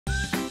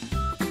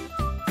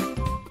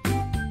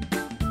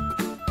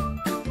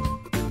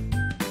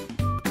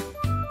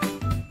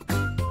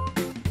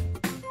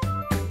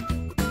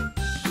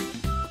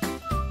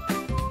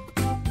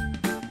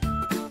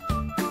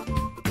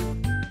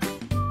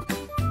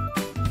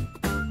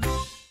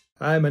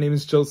Hi, my name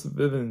is Joseph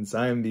Vivens.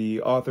 I am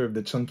the author of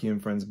the Chunky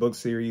and Friends book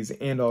series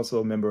and also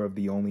a member of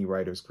the Olney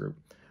Writers Group.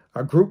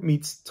 Our group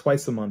meets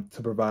twice a month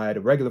to provide a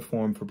regular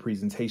forum for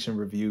presentation,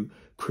 review,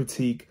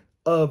 critique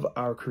of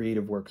our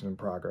creative works in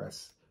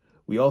progress.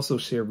 We also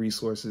share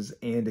resources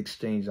and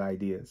exchange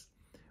ideas.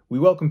 We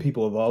welcome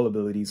people of all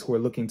abilities who are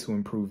looking to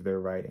improve their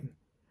writing.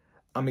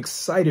 I'm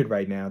excited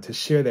right now to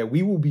share that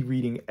we will be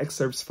reading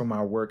excerpts from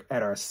our work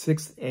at our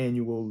 6th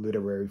annual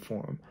literary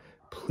forum.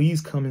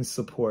 Please come and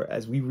support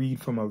as we read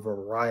from a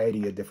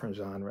variety of different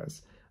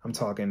genres. I'm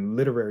talking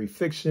literary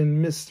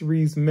fiction,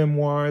 mysteries,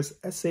 memoirs,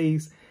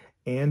 essays,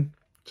 and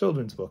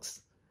children's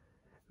books.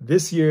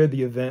 This year,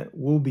 the event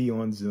will be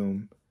on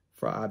Zoom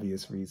for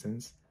obvious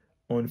reasons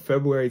on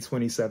February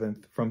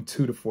 27th from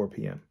 2 to 4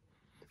 p.m.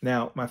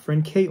 Now, my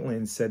friend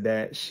Caitlin said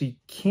that she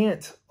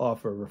can't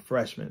offer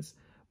refreshments,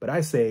 but I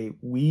say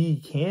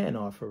we can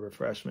offer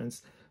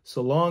refreshments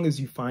so long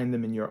as you find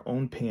them in your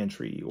own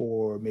pantry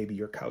or maybe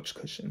your couch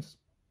cushions.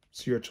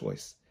 It's your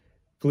choice.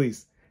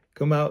 Please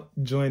come out,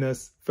 join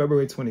us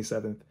February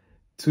 27th,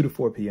 2 to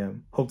 4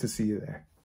 p.m. Hope to see you there.